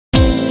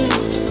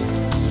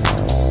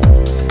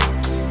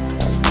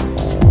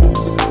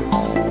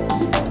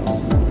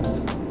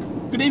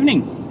Good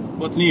evening.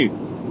 What's new?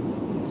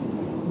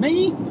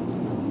 Me?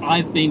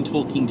 I've been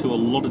talking to a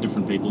lot of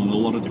different people in a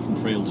lot of different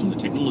fields, from the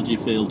technology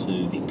field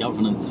to the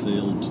governance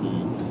field to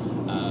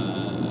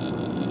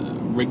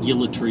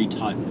regulatory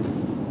type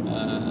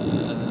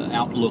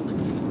outlook.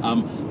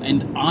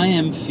 And I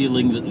am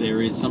feeling that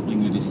there is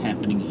something that is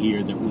happening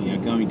here that we are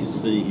going to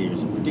see here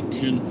as a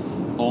prediction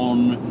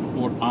on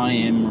what I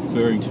am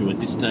referring to at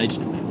this stage,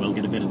 and may well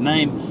get a better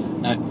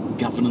name,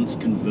 governance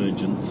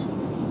convergence.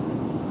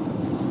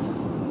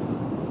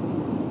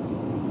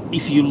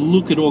 If you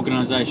look at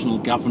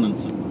organisational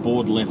governance at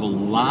board level,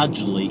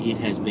 largely it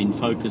has been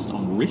focused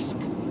on risk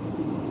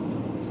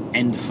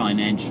and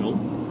financial,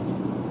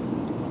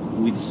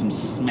 with some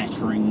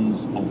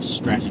smatterings of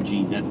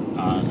strategy that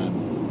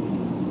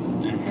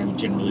have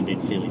generally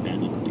been fairly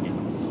badly put together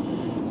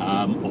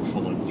or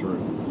followed through.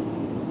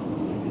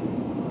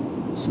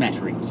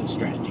 Smatterings of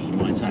strategy, you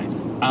might say.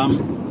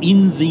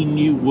 In the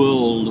new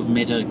world of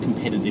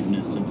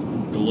meta-competitiveness, of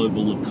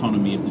global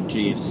economy, of the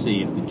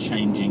GFC, of the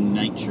changing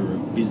nature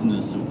of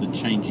business, of the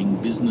changing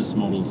business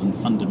models and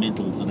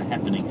fundamentals that are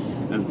happening,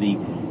 of the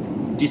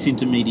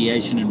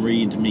disintermediation and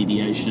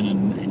re-intermediation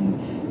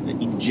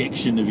and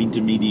injection of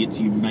intermediates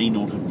you may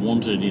not have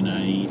wanted in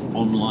a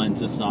online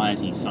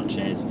society, such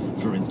as,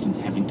 for instance,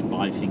 having to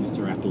buy things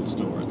through Apple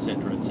Store,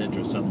 etc.,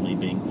 suddenly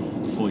being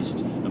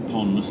foisted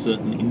upon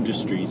certain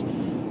industries.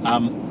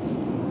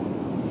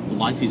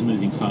 Life is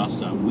moving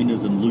faster.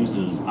 Winners and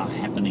losers are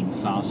happening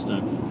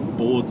faster.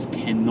 Boards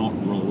cannot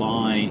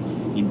rely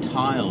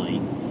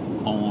entirely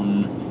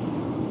on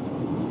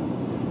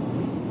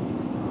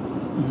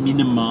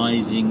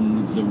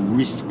minimising the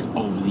risk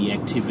of the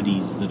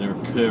activities that are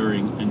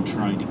occurring and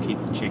trying to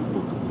keep the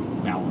checkbook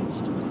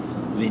balanced.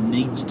 There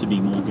needs to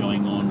be more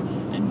going on,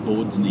 and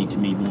boards need to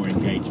be more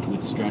engaged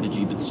with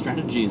strategy, but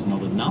strategy is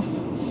not enough,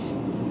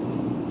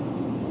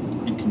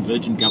 and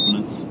convergent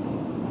governance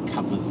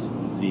covers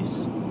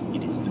this.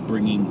 It is the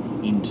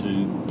bringing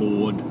into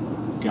board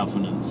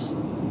governance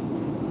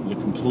the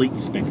complete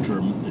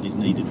spectrum that is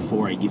needed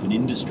for a given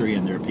industry,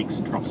 and there are peaks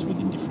and troughs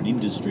within different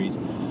industries,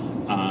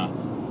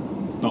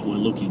 but we're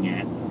looking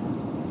at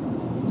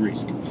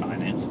risk,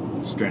 finance,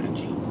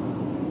 strategy,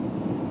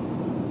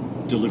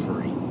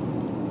 delivery,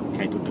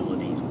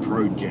 capabilities,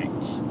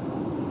 projects,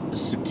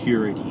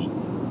 security,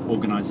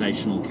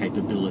 organisational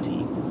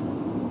capability,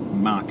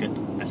 market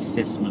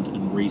assessment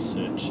and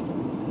research,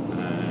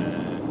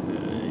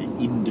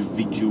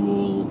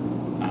 individual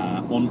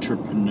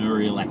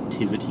entrepreneurial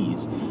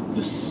activities,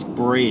 the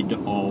spread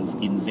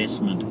of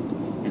investment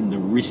and the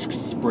risk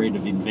spread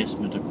of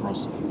investment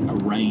across a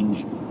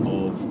range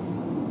of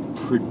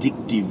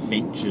predictive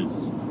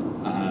ventures,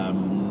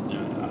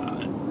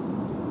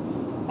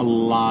 a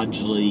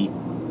largely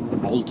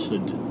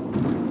altered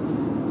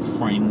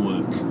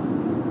framework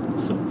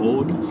for the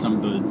board. Some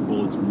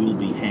boards will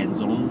be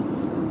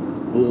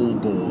hands-on. All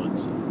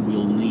boards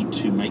will need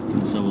to make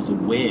themselves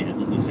aware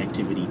that this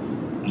activity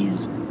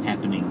is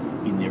happening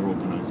in their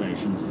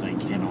organisations. They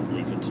cannot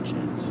leave it to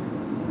chance.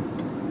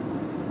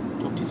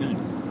 Talk to you soon.